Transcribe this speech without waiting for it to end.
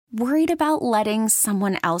Worried about letting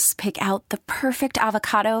someone else pick out the perfect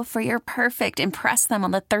avocado for your perfect impress them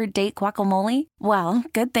on the third date guacamole? Well,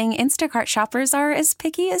 good thing Instacart shoppers are as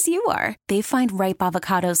picky as you are. They find ripe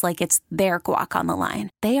avocados like it's their guac on the line.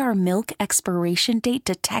 They are milk expiration date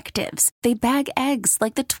detectives. They bag eggs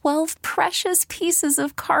like the 12 precious pieces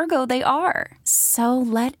of cargo they are. So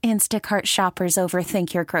let Instacart shoppers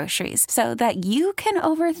overthink your groceries so that you can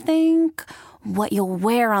overthink what you'll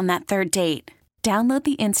wear on that third date. Download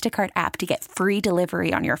the Instacart app to get free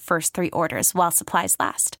delivery on your first 3 orders while supplies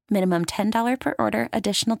last. Minimum $10 per order.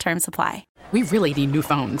 Additional terms apply. We really need new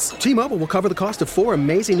phones. T-Mobile will cover the cost of 4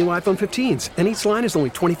 amazing new iPhone 15s, and each line is only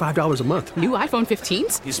 $25 a month. New iPhone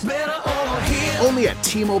 15s? It's better over here. Only at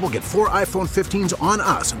T-Mobile, get 4 iPhone 15s on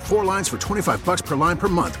us and 4 lines for $25 per line per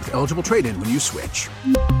month with eligible trade-in when you switch.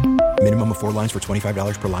 Minimum of 4 lines for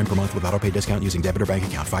 $25 per line per month with autopay discount using debit or bank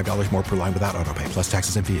account. $5 more per line without autopay, plus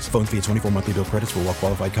taxes and fees. Phone fee at 24 monthly bill credits for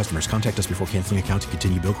well-qualified customers. Contact us before canceling account to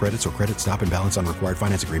continue bill credits or credit stop and balance on required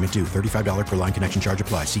finance agreement due. $35 per line connection charge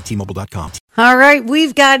applies. See T-Mobile.com. All right,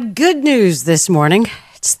 we've got good news this morning.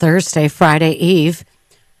 It's Thursday, Friday Eve.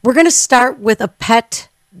 We're going to start with a pet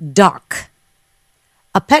duck.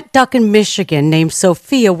 A pet duck in Michigan named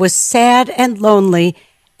Sophia was sad and lonely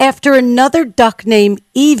after another duck named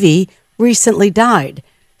Evie recently died.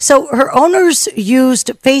 So her owners used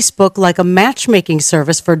Facebook like a matchmaking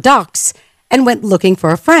service for ducks and went looking for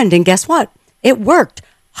a friend. And guess what? It worked.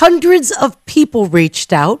 Hundreds of people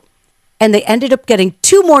reached out, and they ended up getting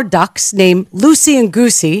 2 more ducks named Lucy and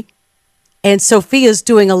Goosey. And Sophia's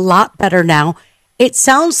doing a lot better now. It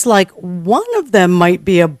sounds like one of them might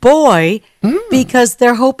be a boy because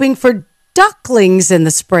they're hoping for ducklings in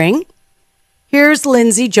the spring. Here's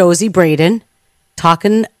Lindsay Josie Braden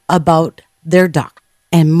talking about their duck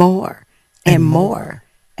and more and more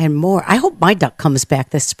and more. I hope my duck comes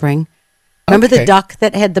back this spring. Remember the duck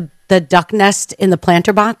that had the duck nest in the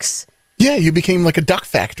planter box? Yeah, you became like a duck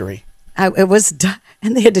factory. It was,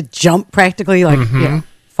 and they had to jump practically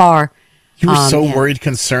far. You were so worried,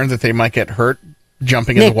 concerned that they might get hurt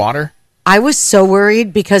jumping Nick, in the water? I was so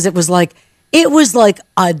worried because it was like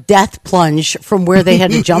a death plunge from where they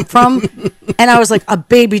had to jump from. And I was like, a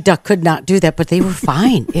baby duck could not do that, but they were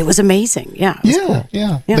fine. It was amazing. Yeah. Cool.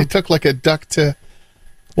 Yeah. They took like a duck to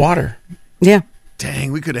water. Yeah.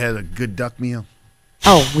 Dang, we could have had a good duck meal.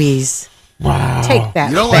 Oh, wheeze. Wow. Take that.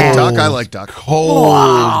 You don't back. like duck? I like duck. Cold,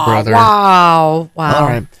 brother. Wow. All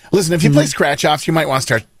right. Listen, if you play scratch offs, you might want to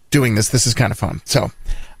start doing this. This is kind of fun. So,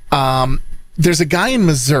 there's a guy in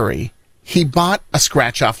Missouri. He bought a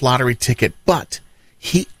scratch-off lottery ticket, but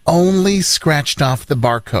he only scratched off the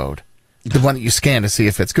barcode, the one that you scan to see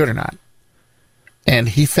if it's good or not. And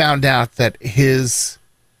he found out that his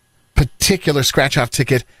particular scratch-off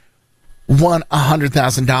ticket won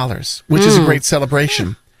 $100,000, which is a great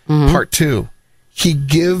celebration. Part 2, he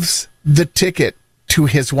gives the ticket to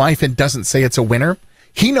his wife and doesn't say it's a winner.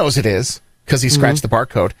 He knows it is because he scratched the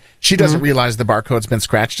barcode. She doesn't realize the barcode's been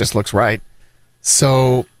scratched, just looks right.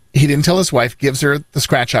 So he didn't tell his wife, gives her the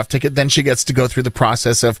scratch-off ticket. Then she gets to go through the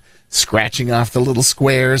process of scratching off the little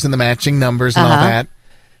squares and the matching numbers and all that.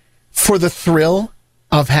 For the thrill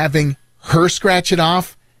of having her scratch it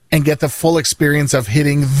off and get the full experience of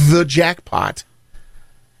hitting the jackpot,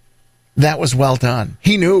 that was well done.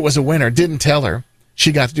 He knew it was a winner, didn't tell her.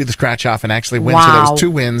 She got to do the scratch-off and actually win. Wow. So there was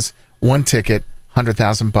 2 wins, 1 ticket,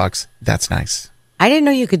 $100,000. That's nice. I didn't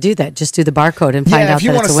know you could do that. Just do the barcode and find out that it's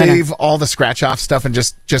a winner. If you want to save all the scratch-off stuff and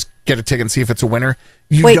just get a ticket and see if it's a winner,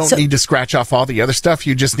 you don't need to scratch off all the other stuff.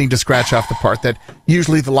 You just need to scratch off the part that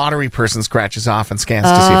usually the lottery person scratches off and scans to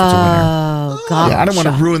see if it's a winner. Oh, gotcha. Yeah, I don't want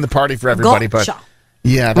to ruin the party for everybody, but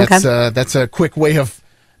yeah, that's a quick way of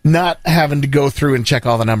not having to go through and check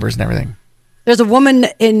all the numbers and everything. There's a woman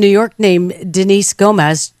in New York named Denise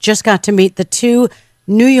Gomez, just got to meet the 2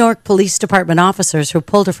 New York Police Department officers who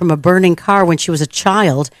pulled her from a burning car when she was a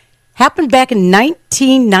child. Happened back in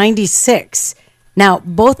 1996. Now,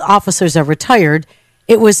 both officers are retired.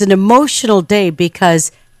 It was an emotional day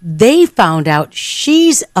because they found out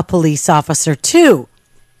she's a police officer too.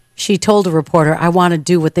 She told a reporter, I want to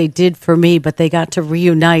do what they did for me, but they got to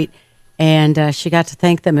reunite, and she got to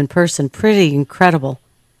thank them in person. Pretty incredible.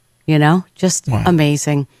 You know, just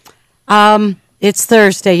amazing. It's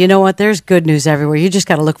Thursday. You know what? There's good news everywhere. You just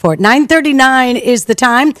got to look for it. 9:39 is the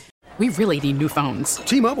time. We really need new phones.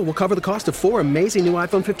 T-Mobile will cover the cost of 4 amazing new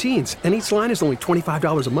iPhone 15s, and each line is only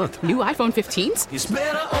 $25 a month. New iPhone 15s? It's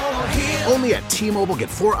better over here. Only at T-Mobile, get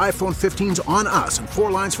 4 iPhone 15s on us and 4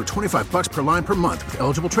 lines for $25 per line per month with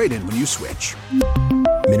eligible trade-in when you switch.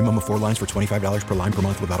 Minimum of 4 lines for $25 per line per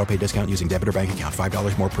month with autopay discount using debit or bank account.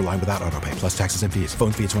 $5 more per line without autopay, plus taxes and fees.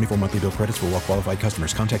 Phone fee at 24 monthly bill credits for well-qualified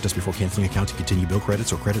customers. Contact us before canceling account to continue bill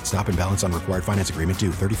credits or credit stop and balance on required finance agreement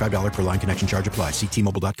due. $35 per line connection charge applies. See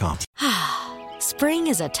T-Mobile.com. Spring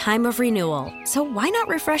is a time of renewal, so why not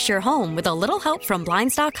refresh your home with a little help from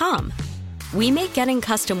Blinds.com? We make getting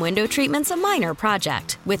custom window treatments a minor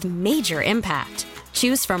project with major impact.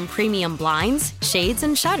 Choose from premium blinds, shades,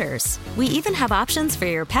 and shutters. We even have options for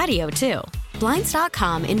your patio, too.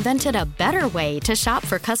 Blinds.com invented a better way to shop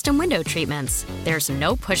for custom window treatments. There's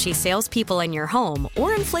no pushy salespeople in your home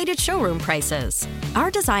or inflated showroom prices. Our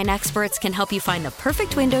design experts can help you find the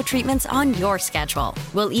perfect window treatments on your schedule.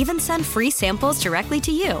 We'll even send free samples directly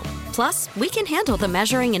to you. Plus, we can handle the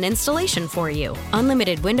measuring and installation for you.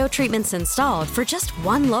 Unlimited window treatments installed for just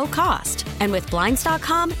one low cost. And with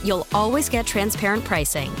Blinds.com, you'll always get transparent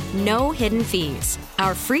pricing. No hidden fees.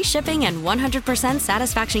 Our free shipping and 100%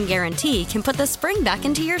 satisfaction guarantee can put the spring back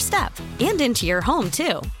into your step and into your home,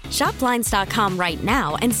 too. Shop Blinds.com right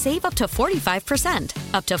now and save up to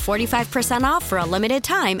 45%. Up to 45% off for a limited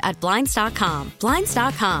time at Blinds.com.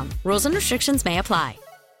 Blinds.com. Rules and restrictions may apply.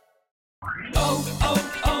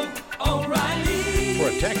 O'Reilly.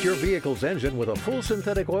 Protect your vehicle's engine with a full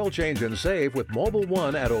synthetic oil change and save with Mobil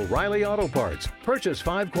 1 at O'Reilly Auto Parts. Purchase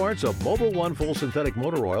 5 quarts of Mobil 1 full synthetic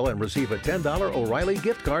motor oil and receive a $10 O'Reilly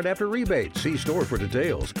gift card after rebate. See store for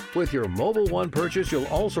details. With your Mobil 1 purchase, you'll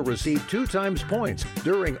also receive 2 times points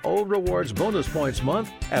during O Rewards Bonus Points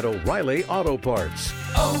Month at O'Reilly Auto Parts.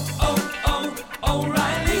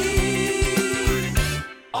 O'Reilly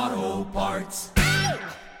Auto Parts.